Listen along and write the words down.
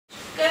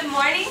Good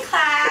morning,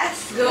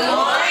 class. Good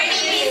morning,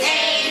 Miss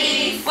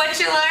Amy. What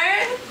you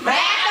learn?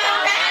 Math on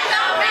math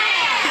on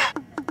math.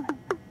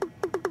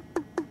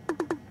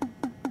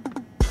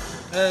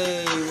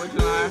 Hey, what you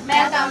learn?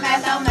 Math on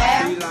math on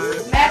math. What you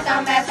learn? Math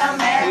on math on What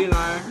math. you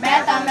learn?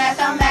 Math on math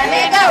on math.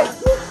 Let go.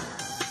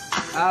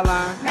 I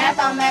learn. Math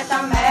on math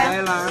on math.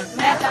 They learn.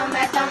 Math on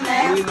math on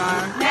math. We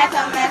learn. Math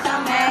on math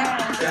on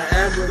math. That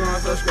algebra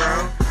going so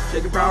strong.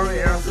 Check your problem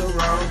and answer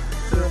wrong.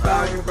 To the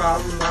file your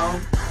problem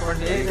long. For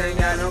the eggs ain't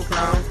got no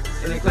clown.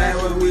 In the class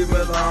where we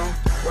belong.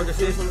 Work the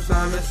system,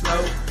 some is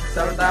slow.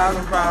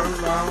 7,000 problems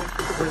long.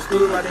 For the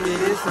school about to hear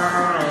this song.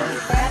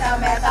 Math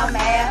on math on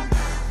math.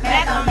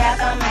 Math on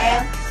math on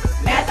math.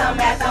 Math on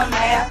math on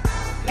math.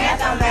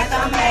 Math on math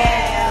on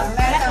math.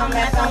 Math on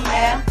math on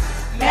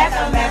math. Math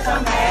on math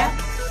on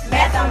math.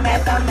 Math on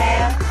math on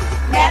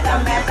math. Math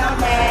on math on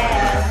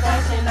math.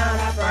 Function on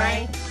our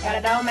brain. Got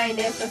a domain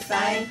that's the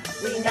same.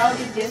 We know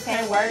this just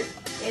can't work.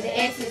 If the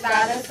X's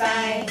are the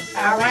same,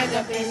 I'll rank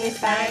up in this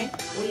thing.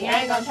 We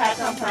ain't gonna try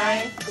to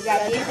complain. We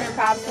got different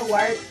problems to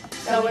work,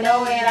 so we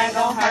know it ain't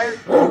gonna hurt.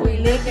 We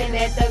looking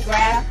at the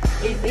graph.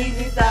 It's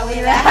easy, so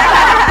we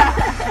laugh.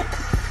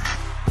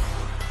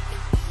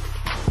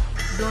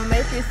 Doing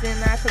matrix in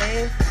our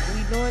class,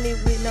 we doing it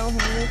with no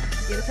hands.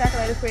 Get a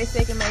calculator, press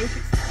second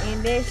matrix,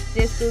 and that's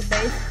just the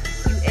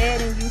basics. You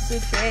add and you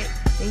subtract,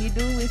 and you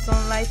do it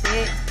something like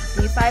that.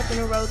 Then you type in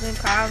the rows and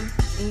columns,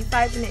 and you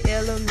type in the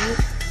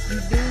elements. You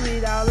do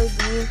it all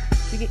again.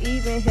 You can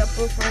even help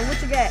a friend.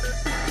 What you got?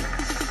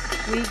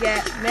 We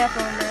got math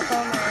on math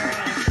on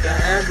math.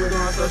 That algebra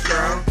going so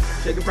strong.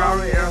 Check your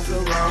problem and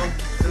answer wrong.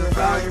 To the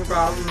file your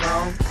problem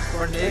long.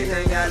 For the eggs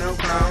ain't got no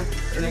clown.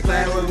 In the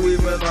class where we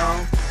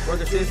belong. Work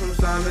the system,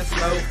 some is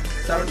slow.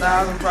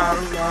 7,000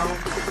 problems long.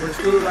 For the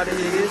school about to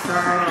hear this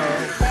song.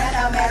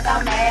 Math on math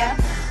on math.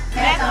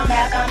 Math on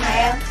math on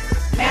math.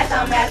 Math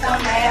on math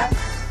on math.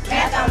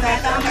 Math on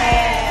math on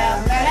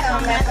math. Math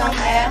on math on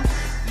math.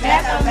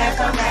 Math on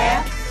math on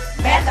math.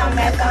 Math on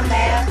math on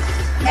math.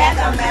 Math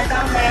on math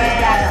on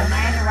math. Got a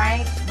main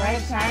rank, break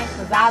change,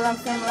 cause all them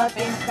similar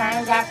things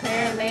same. Got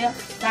parallel,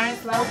 same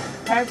slope,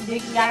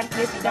 perpendicular, gotta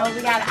flip it over,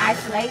 we gotta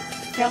isolate,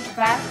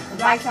 simplify. The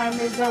right term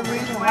is the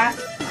reason why.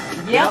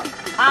 Yep.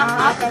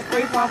 Cause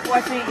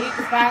 3.14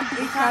 equals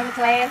 5. Each time in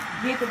class,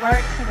 get to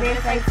work. Cause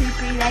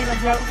SATP ain't no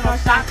joke, it's gonna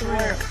shock the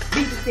world.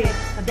 Beat the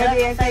test, the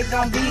WSA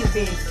gonna be the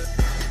best.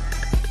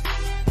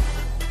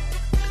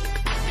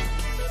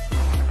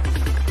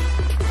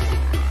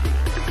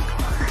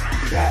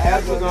 That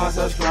algebra going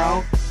so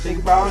strong. Check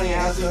your problem and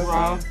answer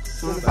wrong.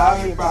 To the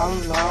file your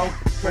problems long.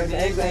 For the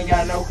eggs ain't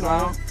got no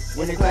clown.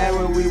 In the class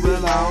where we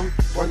belong.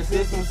 Work the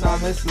system,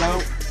 some is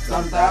slow.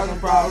 7,000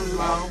 problems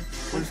long.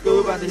 When the school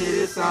about to hear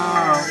this song.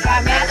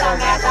 Got math on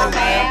math on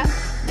math.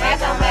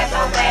 Math on math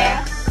on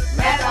math.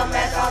 Math on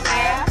math on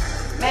math.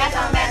 Math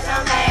on math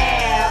on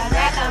math.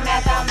 Math on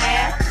math on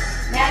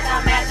math. Math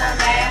on math on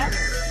math.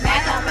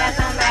 Math on math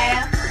on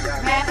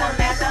math. Math on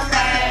math on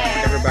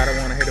math. Everybody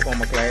wanna hit up on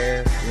my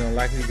class. You don't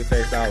like it, you can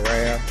taste our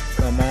rap.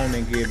 Come on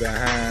and get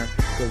behind,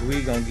 cause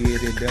we gon'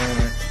 get it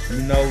done.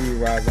 You know we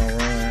rise and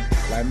run.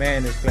 Like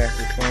man, this class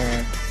is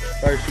fun.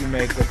 First you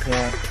make a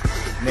point,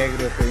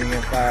 -3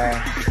 and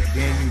 5.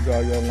 Then you draw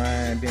your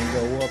line, then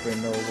go up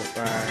and over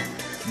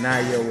 5. Now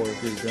your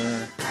work is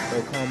done.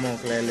 So come on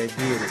class, let's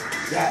get it.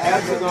 That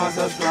algebra going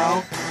so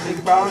strong. Check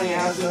your problem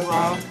and answer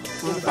wrong.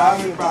 To the file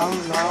your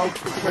problems long.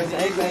 For the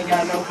eggs ain't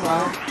got no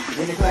clown.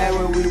 In the class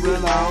where we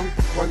belong.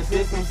 Work the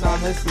system,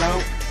 some is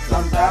slow.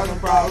 7,000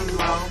 problems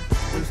long.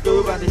 When the school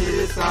about to hear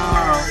this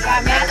song.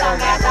 Got math on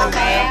math on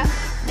math.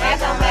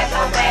 Math on math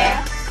on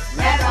math.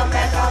 Math on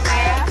math on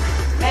math.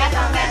 Math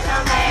on math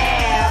on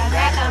math.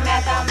 Math on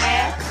math on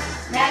math.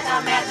 Math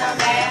on math on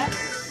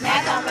math.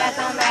 Math on math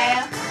on math.